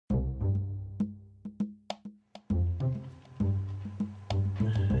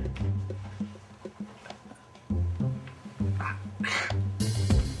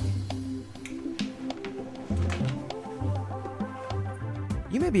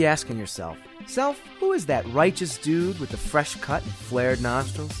may be asking yourself, Self, who is that righteous dude with the fresh cut and flared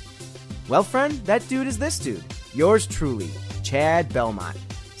nostrils? Well, friend, that dude is this dude. Yours truly, Chad Belmont.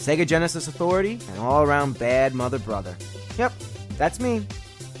 Sega Genesis authority and all-around bad mother brother. Yep, that's me.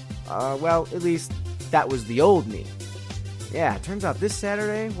 Well, at least that was the old me. Yeah, turns out this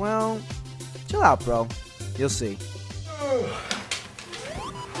Saturday, well, chill out, bro. You'll see.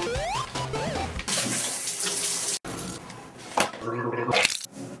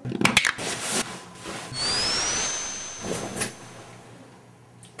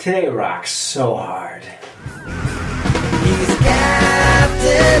 Today rocks so hard. He's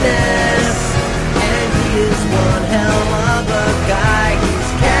Captain S, and he is one hell of a guy. He's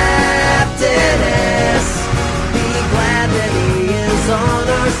Captain S. Be glad that he is on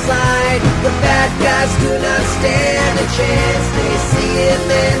our side. The bad guys do not stand a chance. They see him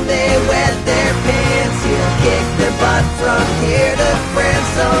and they wet their pants. He'll kick their butt from here to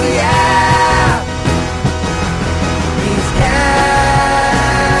France. Oh yeah, he's Captain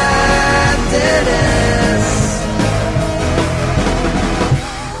S.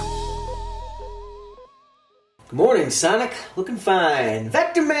 Good morning, Sonic. Looking fine.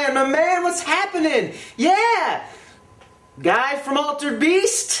 Vector Man, my man, what's happening? Yeah! Guy from Altered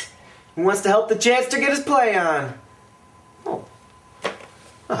Beast who wants to help the Chadster get his play on. Oh.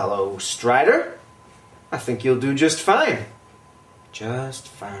 Well, hello, Strider. I think you'll do just fine. Just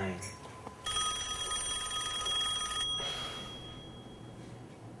fine.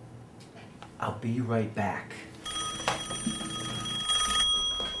 I'll be right back.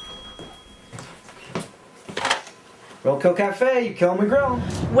 Roco Cafe, you kill me grill.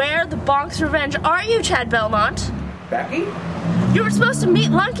 Where the bonk's revenge are you, Chad Belmont? Becky? You were supposed to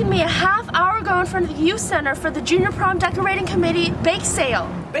meet Lunk and me a half hour ago in front of the youth center for the Junior Prom Decorating Committee bake sale.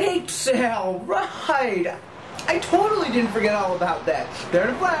 Bake sale, right. I totally didn't forget all about that. There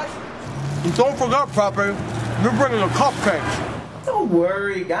in a flash. And don't forget, Pepe, you're bringing a cupcake. Don't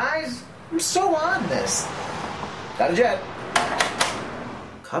worry, guys. I'm so on this. Got a jet.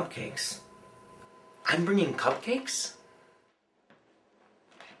 Cupcakes? I'm bringing cupcakes?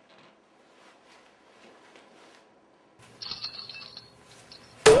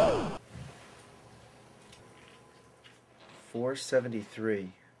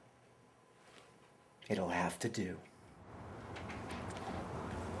 $4.73. It'll have to do.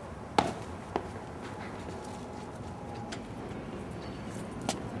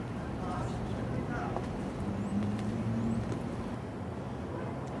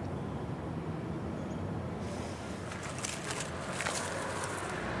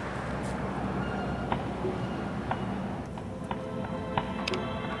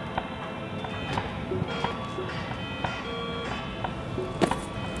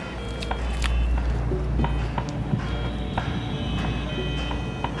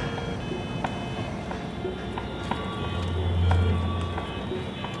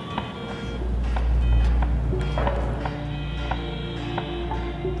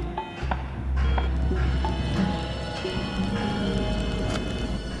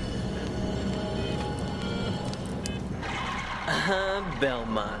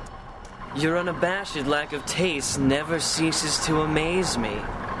 Belmont. Your unabashed lack of taste never ceases to amaze me.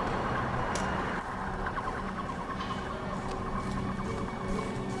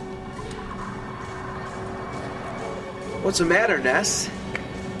 What's the matter, Ness?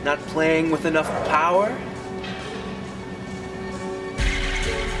 Not playing with enough power?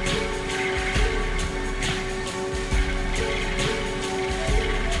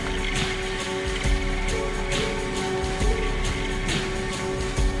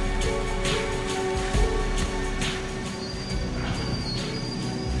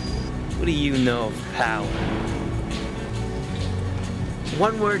 What do you know of power?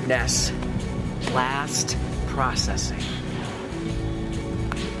 One word, Ness. Blast processing.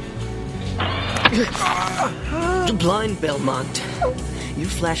 You're blind, Belmont. Your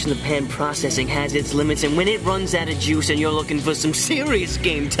flash-in-the-pan processing has its limits, and when it runs out of juice and you're looking for some serious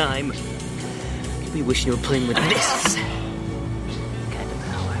game time, you'll be wishing you were playing with this kind of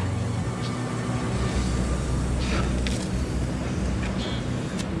power.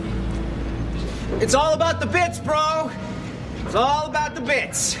 It's all about the bits, bro. It's all about the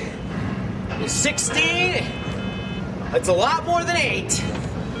bits. 16, it's a lot more than 8.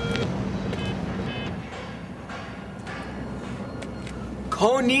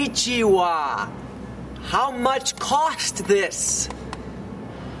 Konnichiwa. How much cost this?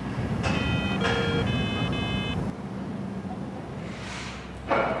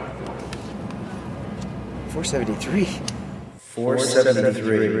 $4.73.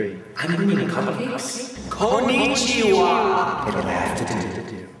 $4.73. I'm bringing cupcakes. Konnichiwa. It'll have to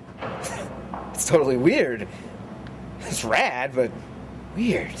do. It's totally weird. It's rad, but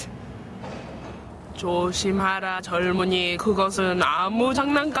weird. 조심하라 젊은이. 그것은 아무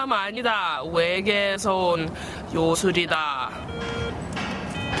장난감 아니다. 외계에서 온 요술이다.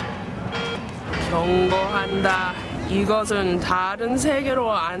 경고한다. 이것은 다른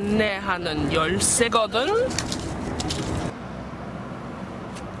세계로 안내하는 열쇠거든.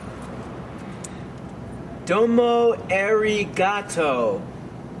 Domo arigato.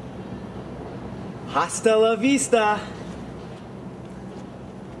 Hasta la vista.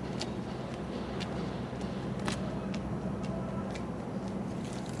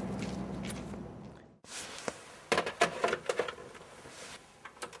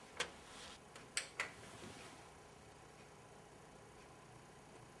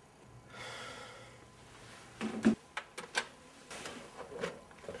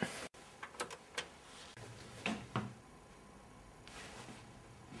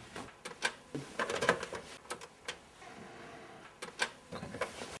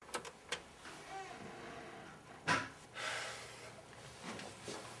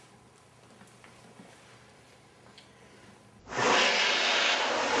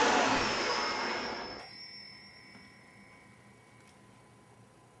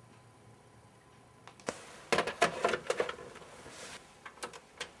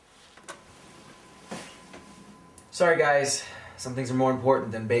 Sorry, guys. Some things are more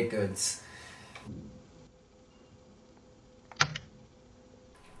important than baked goods.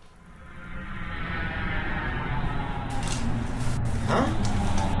 Huh?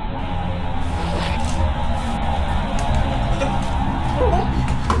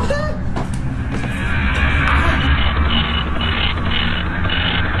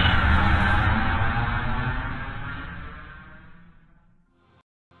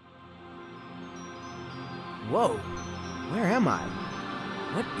 Whoa. Where am I?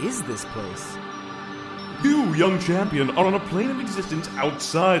 What is this place? You, young champion, are on a plane of existence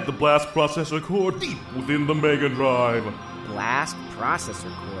outside the blast processor core, deep within the Mega Drive. Blast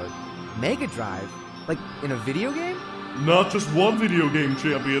processor core. Mega Drive? Like in a video game? Not just one video game,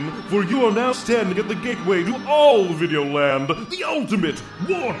 champion, for you are now standing at the gateway to all Videoland, the ultimate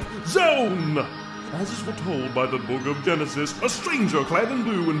warp zone! As is foretold by the Book of Genesis, a stranger clad in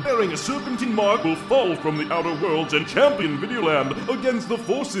blue and bearing a serpentine mark will fall from the outer worlds and champion Videoland against the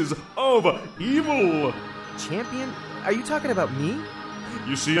forces of evil. Champion? Are you talking about me?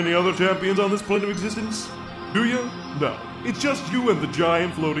 You see any other champions on this plane of existence? Do you? No. It's just you and the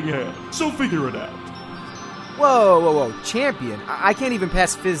giant floating head. So figure it out. Whoa. Champion? I can't even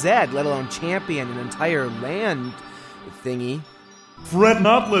pass phys ed, let alone champion an entire land thingy. Fret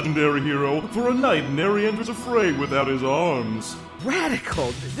not, legendary hero, for a knight nary enters a fray without his arms.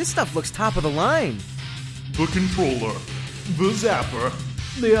 Radical! This stuff looks top of the line. The controller, the zapper,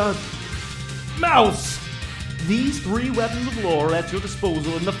 the, mouse! These three weapons of lore are at your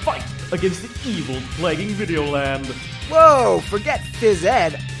disposal in the fight against the evil plaguing Videoland. Whoa! Forget phys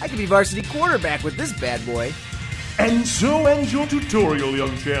ed. I could be varsity quarterback with this bad boy. And so ends your tutorial,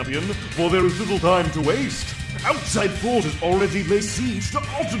 young champion, for there is little time to waste. Outside forces already lay siege to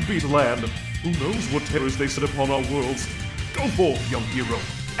Altered Beast Land. Who knows what terrors they set upon our worlds? Go forth, young hero,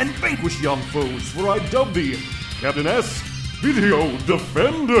 and vanquish young foes, for I dub thee Captain S, Video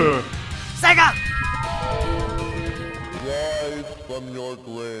Defender. Sega! Rise from your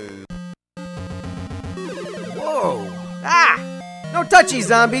grave. Whoa! Ah! No touchy,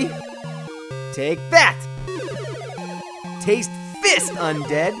 zombie! Take that! Taste fist,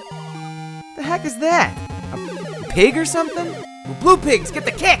 undead! The heck is that? A pig or something? Well, blue pigs get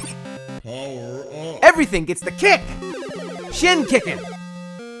the kick! Power up. Everything gets the kick! Shin kicking!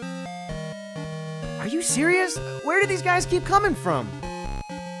 Are you serious? Where do these guys keep coming from?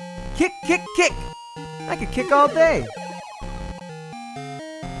 Kick, kick, kick! I could kick all day.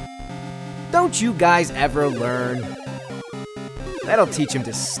 Don't you guys ever learn? That'll teach him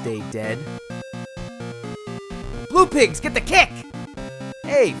to stay dead. Blue pigs get the kick!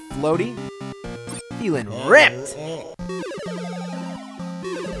 Hey, Floaty. Feeling ripped.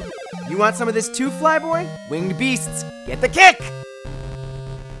 You want some of this too, Flyboy? Winged beasts, get the kick!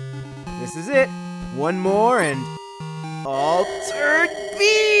 This is it. One more and... Altered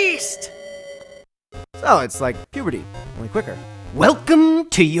Beast! So it's like puberty, only quicker. Welcome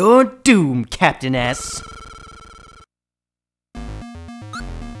to your doom, Captain S.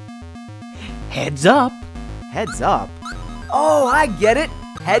 Heads up. Heads up? Oh, I get it!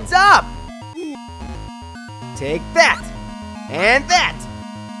 Heads up! Take that! And that!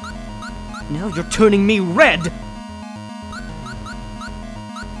 Now you're turning me red.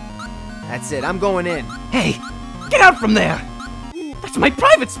 That's it, I'm going in. Hey, get out from there! That's my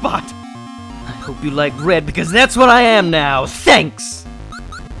private spot! I hope you like red because that's what I am now. Thanks!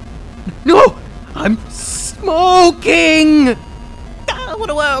 No! I'm smoking! Ah, what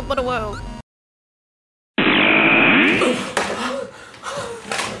a world, what a world.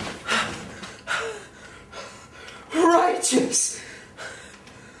 Righteous!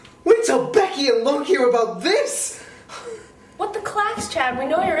 Wait till Becky and Luke hear about this! What the clacks, Chad? We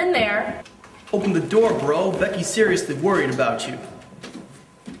know you're in there. Open the door, bro. Becky's seriously worried about you.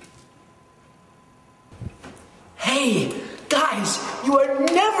 Hey, guys, you are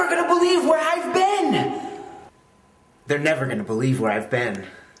never gonna believe where I've been! They're never gonna believe where I've been.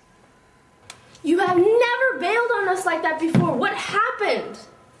 You have never bailed on us like that before. What happened?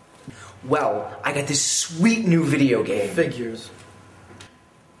 Well, I got this sweet new video game. Figures.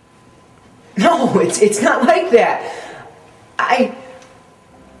 No, it's not like that.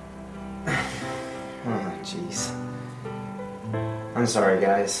 Oh, jeez. I'm sorry,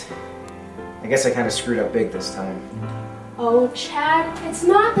 guys. I guess I kind of screwed up big this time. Oh, Chad, it's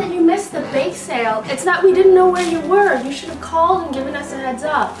not that you missed the bake sale. It's that we didn't know where you were. You should have called and given us a heads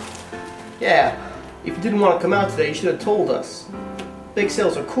up. Yeah, if you didn't want to come out today, you should have told us. Bake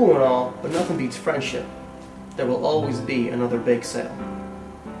sales are cool and all, but nothing beats friendship. There will always be another bake sale.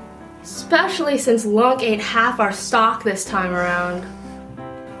 Especially since Lunk ate half our stock this time around.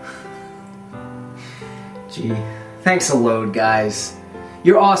 Gee, thanks a load, guys.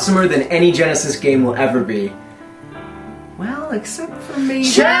 You're awesomer than any Genesis game will ever be. Well, except for me.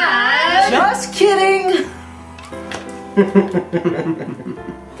 Chad! Just kidding!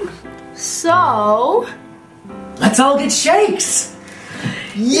 So... let's all get shakes!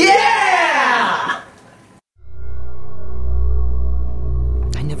 Yeah!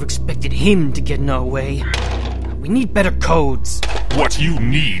 I never expected him to get in our way. We need better codes. What you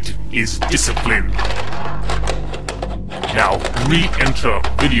need is discipline. Now re-enter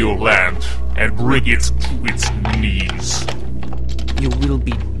Videoland and bring it to its knees. You will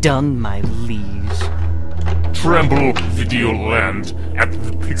be done, my liege. Tremble, Videoland, at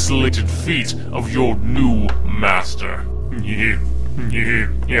the pixelated feet of your new master. Yeah.